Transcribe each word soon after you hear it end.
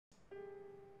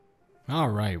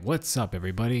Alright, what's up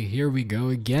everybody? Here we go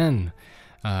again.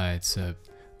 It's a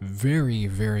very,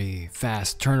 very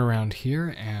fast turnaround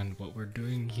here, and what we're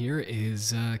doing here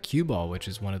is cue ball, which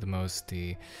is one of the most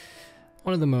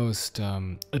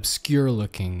obscure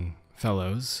looking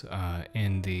fellows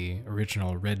in the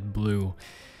original Red-Blue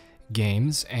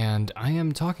games, and I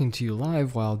am talking to you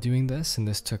live while doing this, and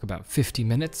this took about 50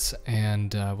 minutes,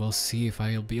 and we'll see if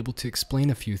I'll be able to explain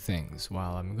a few things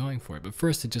while I'm going for it. But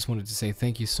first, I just wanted to say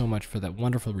thank you so much for that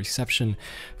wonderful reception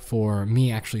for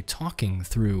me actually talking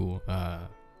through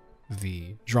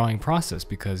the drawing process,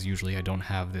 because usually I don't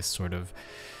have this sort of,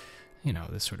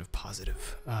 this sort of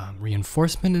positive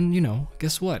reinforcement, and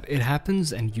guess what? It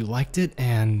happens, and you liked it,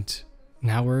 and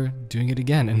now we're doing it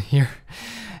again, and here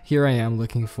I am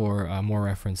looking for more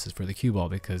references for the cue ball,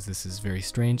 because this is very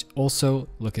strange. Also,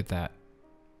 look at that.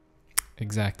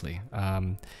 Exactly.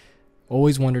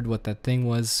 Always wondered what that thing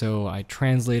was, so I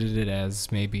translated it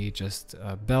as maybe just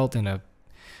a belt and a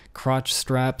crotch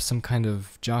strap, some kind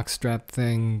of jock strap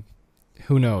thing.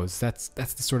 Who knows? That's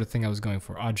the sort of thing I was going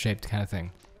for, odd-shaped kind of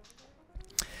thing.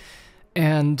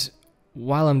 And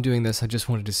while I'm doing this, I just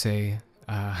wanted to say,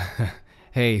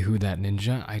 hey, who that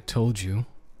ninja? I told you.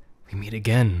 We meet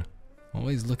again.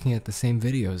 Always looking at the same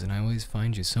videos, and I always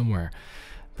find you somewhere.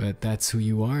 But that's who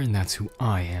you are, and that's who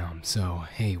I am. So,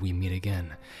 hey, we meet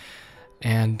again.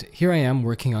 And here I am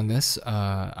working on this.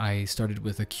 I started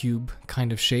with a cube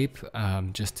kind of shape,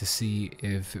 just to see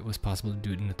if it was possible to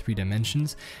do it in the 3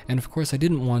 dimensions. And of course, I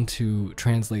didn't want to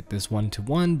translate this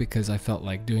 1-to-1 because I felt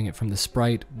like doing it from the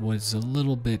sprite was a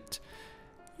little bit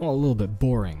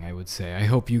boring, I would say. I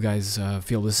hope you guys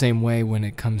feel the same way when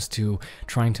it comes to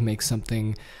trying to make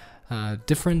something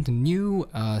different and new,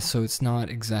 so it's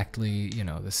not exactly,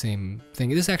 the same thing.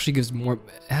 This actually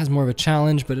has more of a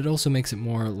challenge, but it also makes it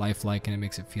more lifelike, and it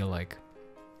makes it feel like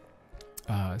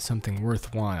something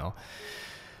worthwhile.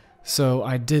 So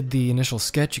I did the initial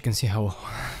sketch. You can see how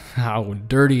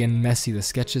dirty and messy the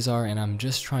sketches are, and I'm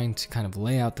just trying to kind of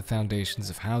lay out the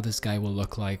foundations of how this guy will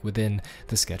look like within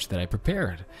the sketch that I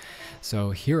prepared.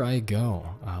 So here I go.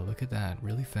 Look at that,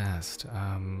 really fast.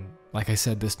 Like I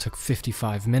said, this took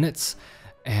 55 minutes,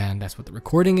 and that's what the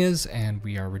recording is, and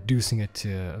we are reducing it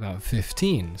to about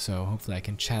 15, so hopefully I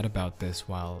can chat about this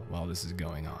while this is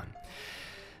going on.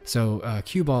 So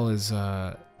cue ball is,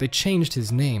 they changed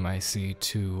his name, I see,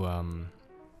 to,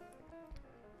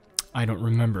 I don't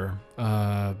remember,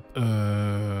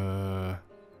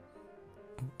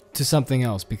 to something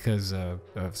else because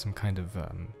of some kind of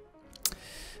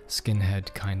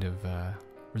skinhead kind of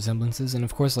resemblances. And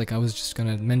of course, like I was just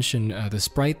gonna mention the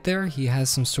sprite there, he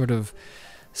has some sort of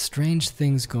strange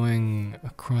things going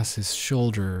across his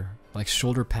shoulder, like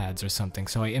shoulder pads or something,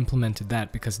 so I implemented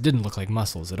that because it didn't look like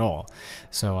muscles at all,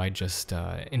 so I just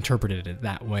interpreted it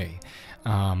that way.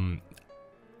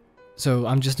 So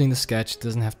I'm just doing the sketch. It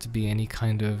doesn't have to be any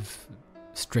kind of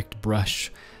strict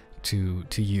brush to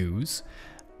use,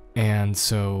 and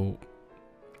so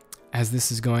as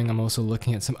this is going, I'm also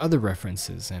looking at some other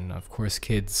references, and of course,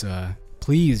 kids,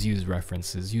 please use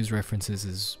references. Use references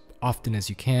as often as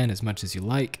you can, as much as you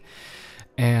like,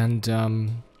 and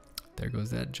there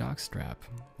goes that jock strap.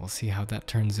 We'll see how that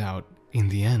turns out in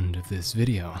the end of this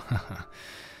video.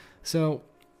 So,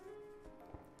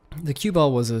 the cue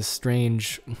ball was a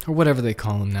strange, or whatever they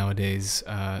call him nowadays.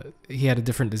 He had a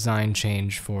different design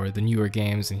change for the newer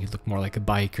games, and he looked more like a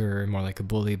biker, more like a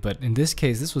bully. But in this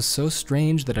case, this was so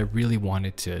strange that I really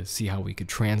wanted to see how we could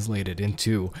translate it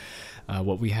into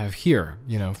what we have here.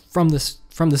 From the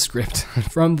script,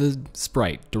 from the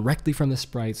sprite, directly from the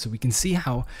sprite, so we can see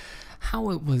how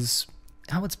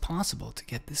it's possible to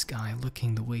get this guy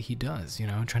looking the way he does,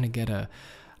 trying to get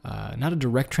not a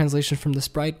direct translation from the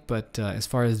sprite, but as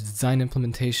far as design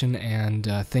implementation and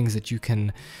things that you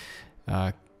can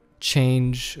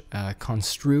change,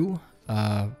 construe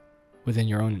within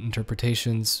your own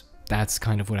interpretations, that's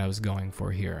kind of what I was going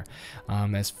for here.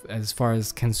 As far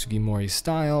as Ken Sugimori's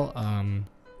style,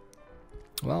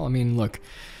 well, I mean, look,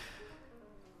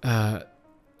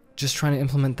 just trying to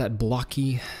implement that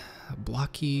blocky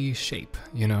shape,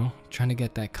 trying to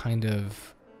get that kind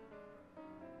of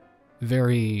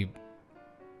very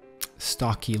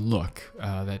stocky look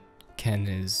that Ken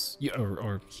is,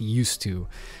 or he used to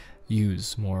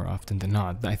use more often than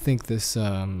not. I think this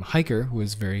hiker, who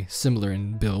is very similar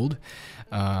in build,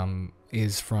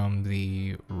 is from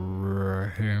the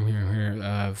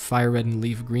Fire Red and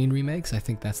Leaf Green remakes. I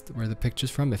think that's where the picture's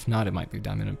from. If not, it might be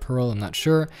Diamond and Pearl. I'm not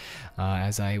sure,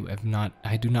 as I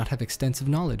do not have extensive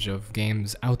knowledge of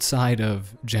games outside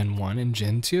of Gen 1 and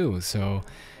Gen 2. So,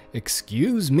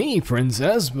 excuse me,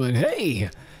 princess, but hey,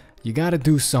 you gotta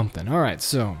do something. All right,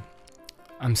 so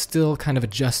I'm still kind of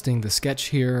adjusting the sketch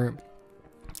here.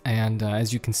 And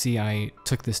as you can see, I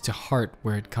took this to heart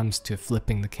where it comes to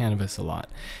flipping the canvas a lot.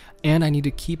 And I need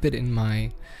to keep it in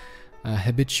my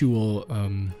habitual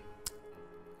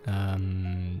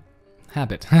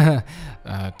habit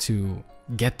to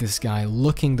get this guy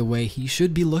looking the way he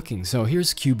should be looking. So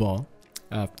here's Cue Ball.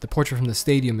 The portrait from the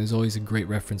stadium is always a great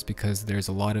reference because there's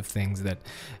a lot of things that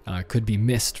could be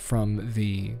missed from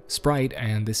the sprite,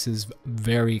 and this is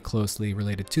very closely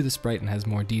related to the sprite and has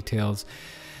more details,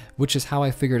 which is how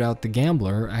I figured out the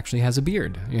gambler actually has a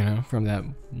beard, you know, from that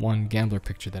one gambler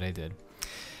picture that I did.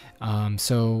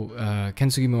 So Ken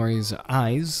Sugimori's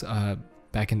eyes,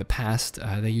 back in the past,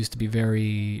 they used to be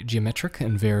very geometric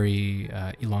and very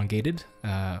elongated,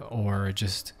 or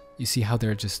just, you see how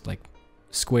they're just like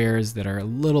squares that are a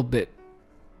little bit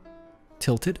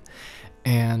tilted,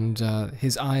 and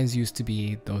his eyes used to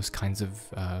be those kinds of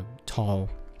tall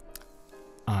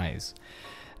eyes,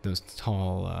 those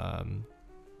tall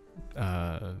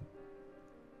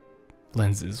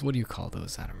lenses. What do you call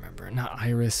those? I don't remember. Not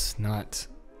iris, not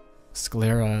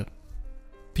sclera,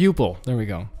 pupil. There we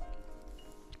go.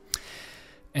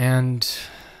 And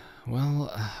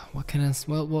well, what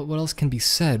else can be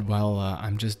said while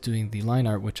I'm just doing the line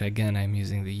art, which again I'm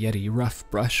using the Yeti rough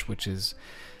brush, which is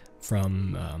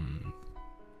from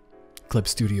Clip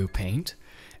Studio Paint.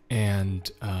 And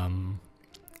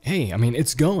hey, I mean,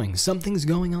 it's going. Something's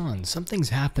going on. Something's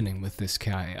happening with this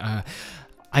guy.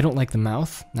 I don't like the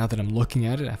mouth now that I'm looking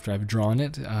at it after I've drawn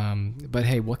it. But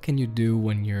hey, what can you do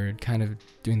when you're kind of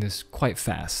doing this quite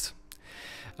fast?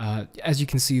 As you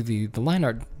can see, the line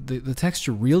art, the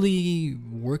texture really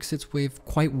works its way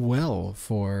quite well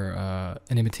for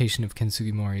an imitation of Ken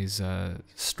Sugimori's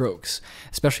strokes,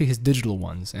 especially his digital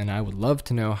ones. And I would love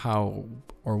to know how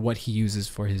or what he uses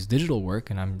for his digital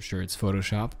work, and I'm sure it's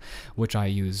Photoshop, which I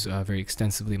use very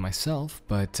extensively myself.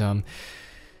 But in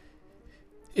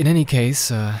any case,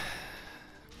 well,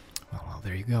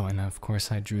 there you go. And of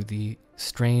course, I drew the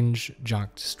strange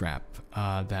jock strap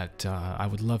that I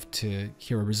would love to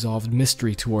hear a resolved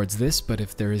mystery towards this, but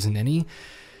if there isn't any,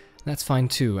 that's fine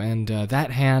too. And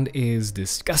that hand is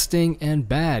disgusting and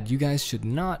bad. You guys should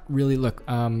not really look.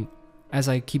 As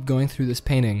I keep going through this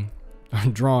painting or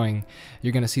drawing,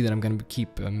 you're going to see that I'm going to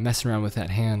keep messing around with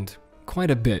that hand quite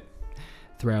a bit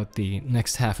throughout the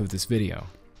next half of this video.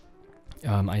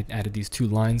 I added these two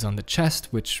lines on the chest,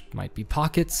 which might be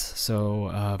pockets,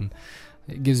 so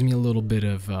it gives me a little bit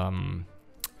of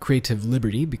creative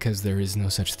liberty because there is no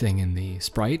such thing in the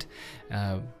sprite. You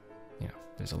know,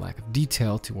 there's a lack of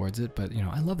detail towards it, but you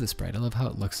know, I love the sprite. I love how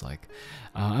it looks like.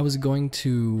 I was going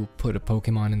to put a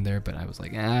Pokemon in there, but I was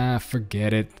like,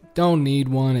 forget it. Don't need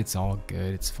one. It's all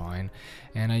good. It's fine.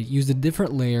 And I used a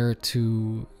different layer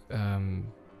to,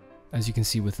 as you can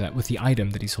see with that, with the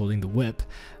item that he's holding, the whip,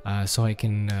 so I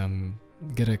can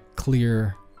get a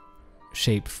clear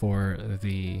shape for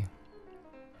the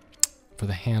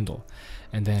handle.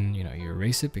 And then, you know, you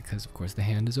erase it because of course the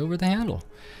hand is over the handle.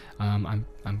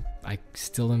 I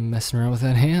still am messing around with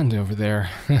that hand over there.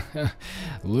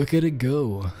 Look at it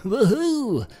go.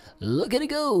 Woohoo! Look at it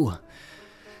go.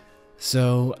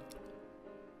 So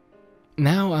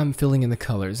now I'm filling in the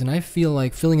colors, and I feel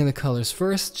like filling in the colors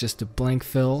first, just a blank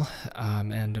fill,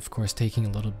 and of course taking a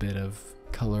little bit of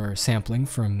color sampling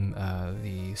from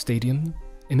the stadium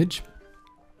image.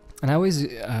 And I always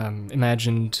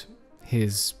imagined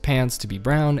his pants to be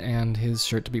brown and his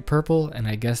shirt to be purple, and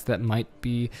I guess that might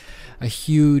be a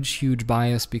huge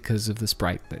bias because of the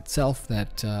sprite itself,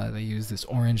 that they use this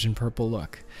orange and purple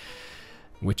look,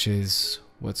 which is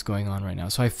what's going on right now.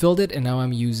 So I filled it, and now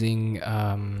I'm using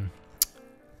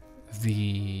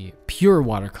the pure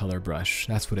watercolor brush.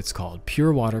 That's what it's called,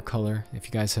 pure watercolor. If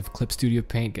you guys have Clip Studio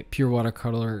Paint, get pure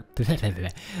watercolor.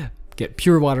 Get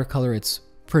pure watercolor. It's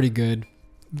pretty good.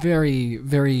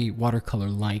 Very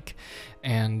watercolor-like,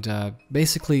 and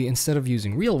basically instead of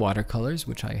using real watercolors,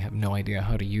 which I have no idea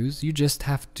how to use, you just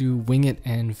have to wing it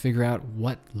and figure out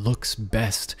what looks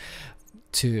best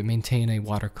to maintain a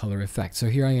watercolor effect. So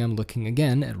here I am looking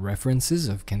again at references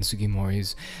of Ken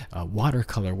Sugimori's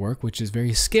watercolor work, which is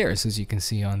very scarce, as you can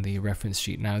see on the reference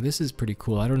sheet. Now this is pretty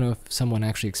cool. I don't know if someone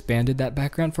actually expanded that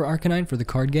background for Arcanine for the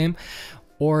card game,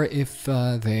 or if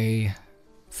they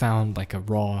found like a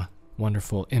raw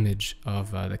wonderful image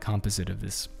of the composite of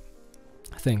this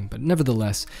thing. But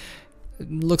nevertheless, it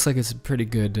looks like it's a pretty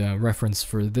good reference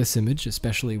for this image,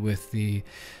 especially with the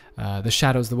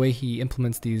shadows, the way he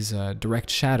implements these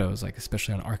direct shadows, like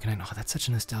especially on Arcanine. Oh, that's such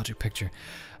a nostalgic picture.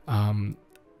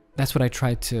 That's what I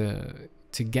tried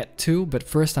to get to, but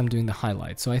first I'm doing the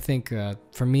highlights. So I think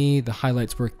for me, the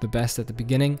highlights work the best at the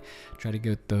beginning. Try to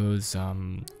get those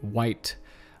white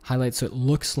highlight, so it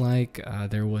looks like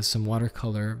there was some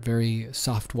watercolor, very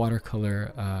soft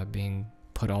watercolor being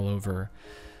put all over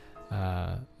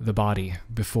the body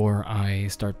before I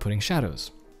start putting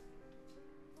shadows.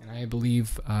 And I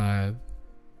believe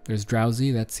there's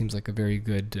Drowsy. That seems like a very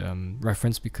good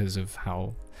reference because of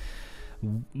how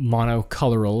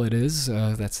monocoloral it is.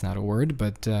 That's not a word,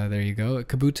 but there you go.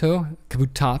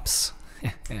 Kabutops.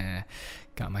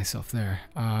 Got myself there.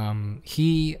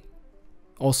 He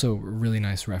also really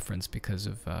nice reference because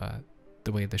of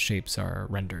the way the shapes are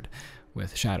rendered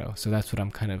with shadow. So that's what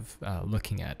I'm kind of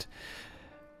looking at.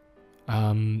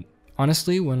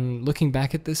 Honestly, when looking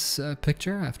back at this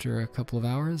picture after a couple of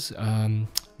hours,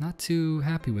 not too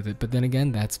happy with it. But then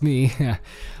again, that's me.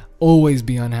 Always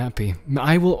be unhappy.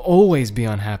 I will always be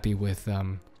unhappy with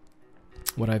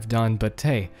what I've done. But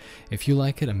hey, if you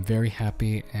like it, I'm very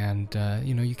happy. And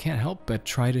you know, you can't help but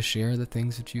try to share the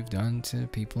things that you've done to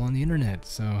people on the internet.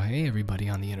 So hey, everybody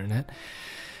on the internet,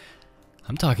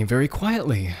 I'm talking very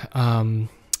quietly.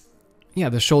 Yeah,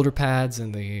 the shoulder pads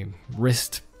and the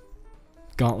wrist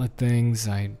gauntlet things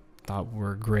I thought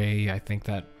were gray. I think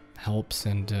that helps,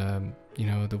 and you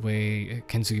know, the way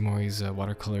Ken Sugimori's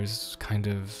watercolors kind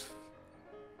of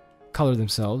color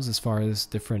themselves as far as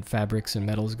different fabrics and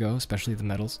metals go, especially the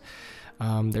metals.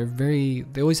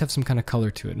 They always have some kind of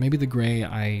color to it. Maybe the gray,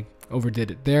 I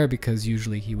overdid it there because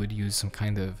usually he would use some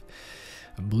kind of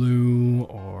blue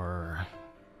or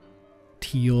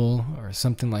teal or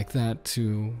something like that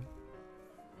to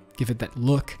give it that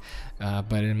look,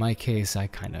 but in my case I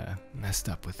kind of messed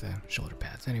up with the shoulder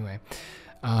pads. Anyway,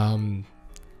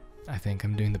 I think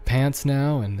I'm doing the pants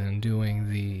now, and then doing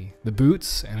the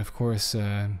boots, and of course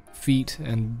feet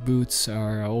and boots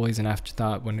are always an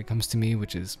afterthought when it comes to me,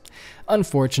 which is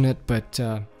unfortunate, but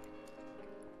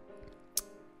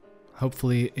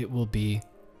hopefully it will be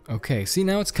okay. See,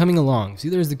 now it's coming along. See,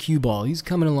 there's the cue ball. He's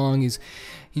coming along.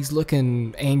 He's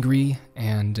looking angry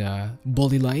and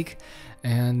bully-like.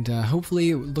 And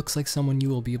hopefully it looks like someone you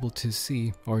will be able to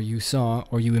see, or you saw,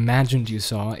 or you imagined you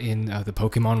saw in the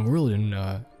Pokemon world in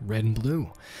Red and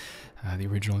Blue, the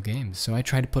original games. So I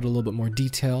tried to put a little bit more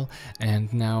detail,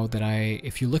 and now that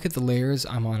if you look at the layers,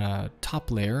 I'm on a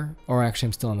top layer, or actually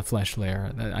I'm still on the flesh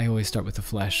layer. I always start with the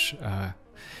flesh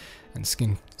and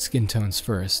skin tones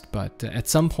first, but at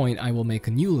some point I will make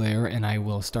a new layer, and I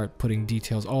will start putting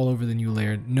details all over the new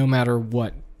layer, no matter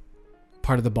what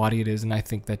part of the body it is, and I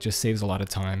think that just saves a lot of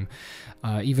time,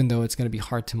 even though it's going to be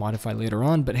hard to modify later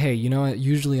on. But hey, you know what,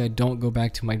 usually I don't go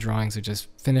back to my drawings, I just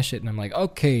finish it and I'm like,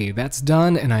 okay, that's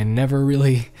done, and I never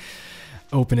really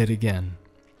open it again.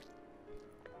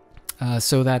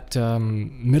 So that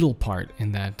middle part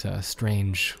in that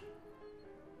strange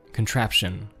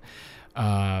contraption,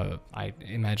 I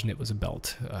imagine it was a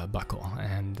belt buckle,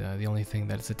 and the only thing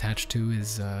that it's attached to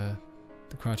is the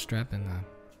crotch strap, and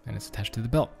it's attached to the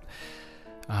belt.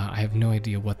 I have no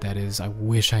idea what that is. I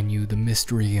wish I knew the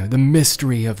mystery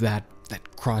of that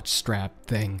crotch strap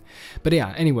thing. But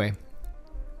yeah, anyway,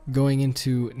 going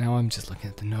into, now I'm just looking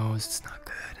at the nose. It's not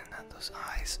good, and then those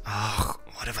eyes. Oh,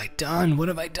 what have I done? What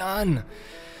have I done?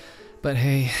 But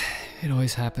hey, it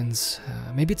always happens.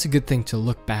 Maybe it's a good thing to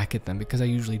look back at them, because I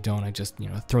usually don't. I just, you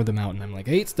know, throw them out and I'm like,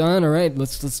 hey, it's done. All right,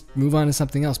 let's move on to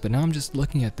something else. But now I'm just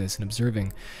looking at this and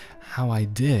observing how I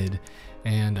did.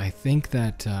 And I think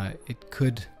that it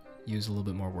could use a little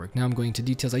bit more work. Now I'm going to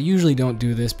details. I usually don't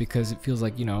do this because it feels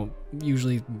like, you know,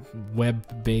 usually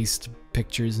web-based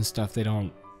pictures and stuff, they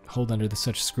don't hold under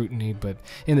such scrutiny. But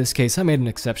in this case, I made an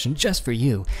exception just for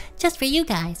you. Just for you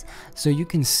guys. So you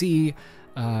can see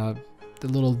the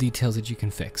little details that you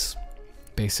can fix,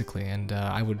 basically. And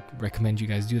I would recommend you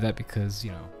guys do that because,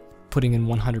 you know, putting in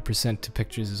 100% to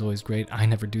pictures is always great. I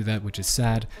never do that, which is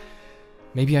sad.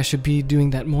 Maybe I should be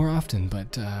doing that more often,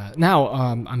 but now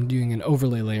I'm doing an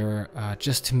overlay layer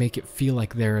just to make it feel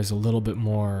like there is a little bit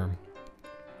more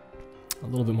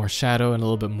shadow and a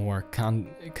little bit more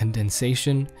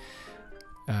condensing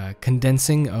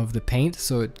of the paint,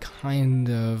 so it kind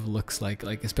of looks like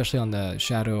especially on the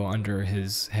shadow under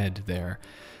his head there,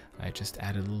 I just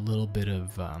added a little bit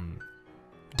of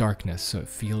darkness, so it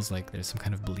feels like there's some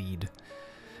kind of bleed.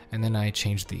 And then I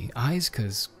changed the eyes,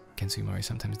 because Ken Sugimori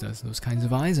sometimes does those kinds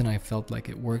of eyes, and I felt like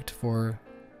it worked for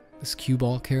this cue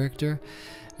ball character.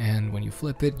 And when you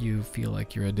flip it, you feel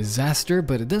like you're a disaster,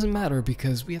 but it doesn't matter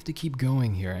because we have to keep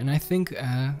going here. And I think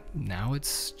now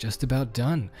it's just about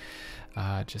done.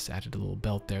 Just added a little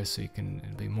belt there so you can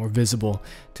be more visible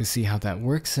to see how that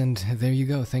works. And there you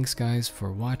go. Thanks guys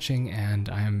for watching, and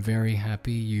I am very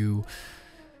happy you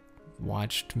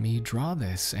watched me draw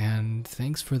this, and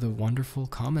thanks for the wonderful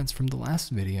comments from the last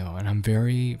video, and I'm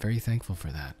very, very thankful for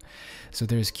that. So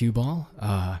there's Cue Ball.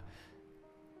 I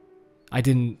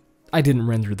didn't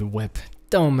render the whip.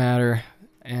 Don't matter.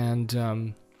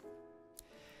 And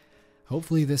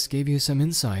hopefully this gave you some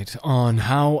insight on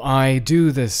how I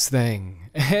do this thing.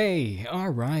 Hey, all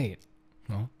right.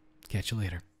 Well, catch you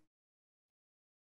later.